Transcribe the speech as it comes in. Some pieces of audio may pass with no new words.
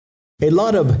A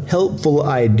lot of helpful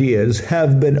ideas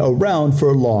have been around for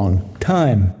a long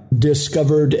time,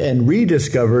 discovered and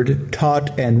rediscovered,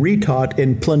 taught and retaught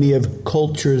in plenty of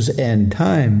cultures and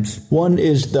times. One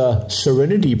is the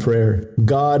Serenity Prayer.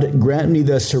 God, grant me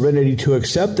the serenity to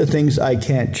accept the things I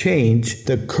can't change,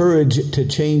 the courage to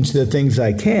change the things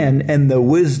I can, and the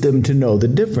wisdom to know the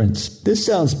difference. This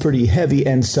sounds pretty heavy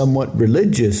and somewhat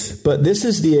religious, but this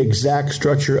is the exact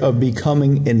structure of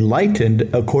becoming enlightened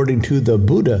according to the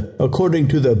Buddha. According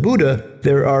to the Buddha,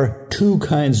 there are two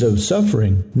kinds of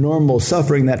suffering. Normal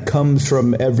suffering that comes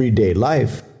from everyday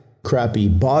life. Crappy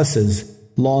bosses,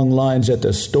 long lines at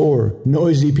the store,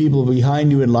 noisy people behind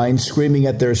you in line screaming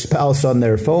at their spouse on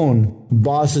their phone,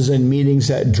 bosses in meetings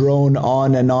that drone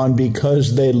on and on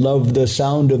because they love the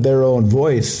sound of their own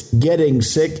voice, getting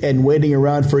sick and waiting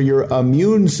around for your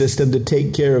immune system to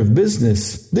take care of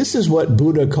business. This is what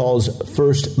Buddha calls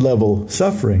first-level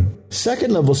suffering.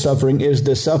 Second-level suffering is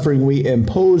the suffering we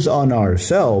impose on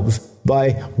ourselves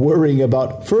by worrying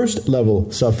about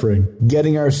first-level suffering,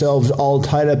 getting ourselves all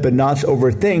tied up in knots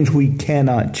over things we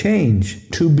cannot change.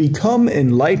 To become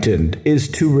enlightened is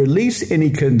to release any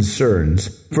concerns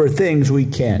for things we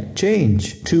can't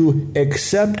change, to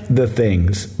accept the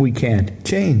things we can't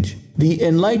change. The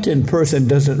enlightened person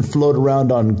doesn't float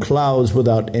around on clouds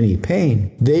without any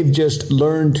pain. They've just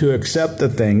learned to accept the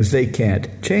things they can't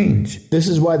change. This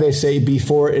is why they say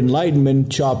before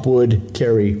enlightenment, chop wood,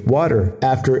 carry water.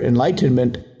 After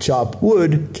enlightenment, chop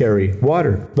wood, carry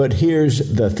water. But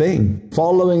here's the thing.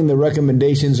 Following the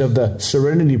recommendations of the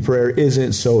Serenity Prayer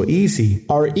isn't so easy.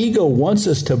 Our ego wants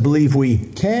us to believe we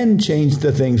can change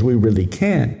the things we really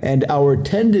can't. And our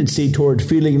tendency toward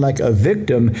feeling like a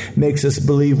victim makes us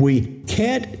believe we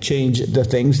can't change the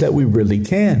things that we really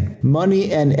can.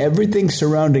 Money and everything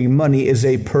surrounding money is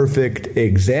a perfect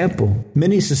example.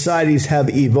 Many societies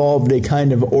have evolved a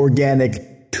kind of organic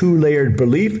two-layered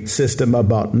belief system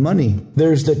about money.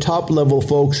 There's the top-level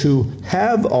folks who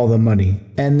have all the money,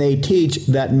 and they teach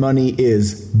that money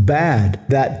is bad,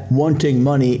 that wanting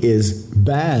money is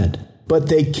bad. But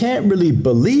they can't really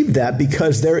believe that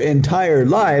because their entire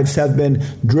lives have been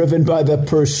driven by the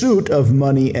pursuit of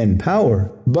money and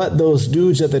power. But those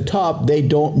dudes at the top, they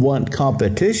don't want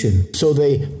competition. So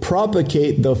they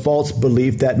propagate the false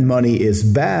belief that money is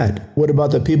bad. What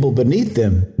about the people beneath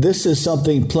them? This is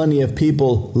something plenty of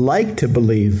people like to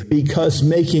believe because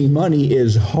making money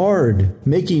is hard.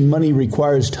 Making money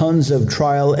requires tons of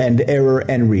trial and error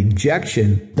and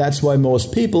rejection. That's why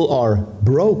most people are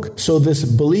broke. So this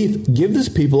belief gives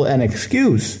people an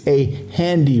excuse, a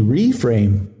handy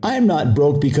reframe. I'm not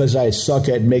broke because I suck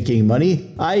at making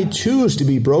money. I choose to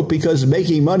be broke because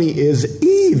making money is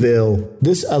evil.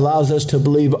 This allows us to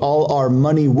believe all our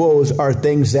money woes are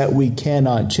things that we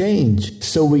cannot change.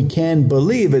 So we can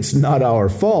believe it's not our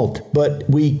fault, but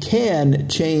we can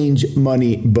change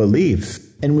money beliefs.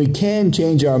 And we can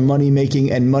change our money-making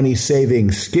and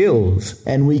money-saving skills.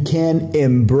 And we can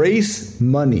embrace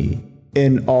money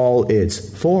in all its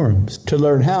forms. To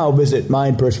learn how, visit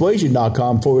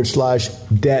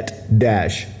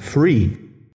mindpersuasion.com/debt-free.